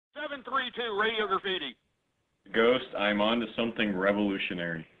732 Radio Graffiti. Ghost, I'm on to something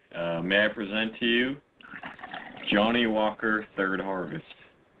revolutionary. May I present to you Johnny Walker, Third Harvest.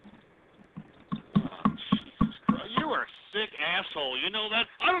 Jesus Christ, you are a sick asshole. You know that?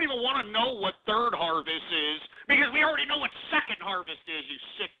 I don't even want to know what Third Harvest is, because we already know what Second Harvest is, you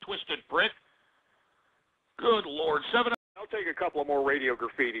sick, twisted prick. Good Lord. I'll take a couple of more Radio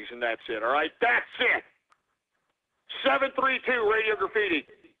Graffitis, and that's it, all right? That's it! 732 Radio Graffiti.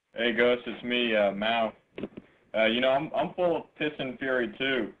 Hey, Ghost, it's me, Mao. I'm full of piss and fury,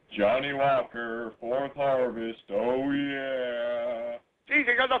 too. Johnny Walker, Fourth Harvest, oh, yeah. Geez,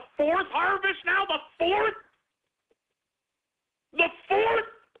 you got the Fourth Harvest now? The fourth? The fourth?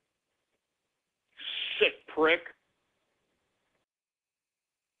 Sick prick.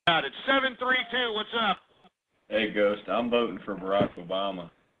 Got it. 732, what's up? Hey, Ghost, I'm voting for Barack Obama.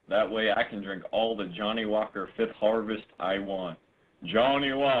 That way I can drink all the Johnny Walker Fifth Harvest I want.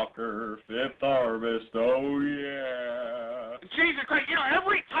 Johnny Walker, Fifth Harvest, oh yeah. Jesus Christ,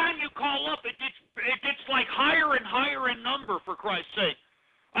 every time you call up, it gets like higher and higher in number, for Christ's sake.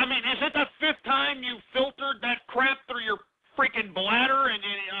 I mean, is it the fifth time you filtered that crap through your freaking bladder? And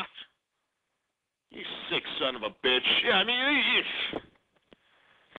you sick son of a bitch. Yeah, I mean,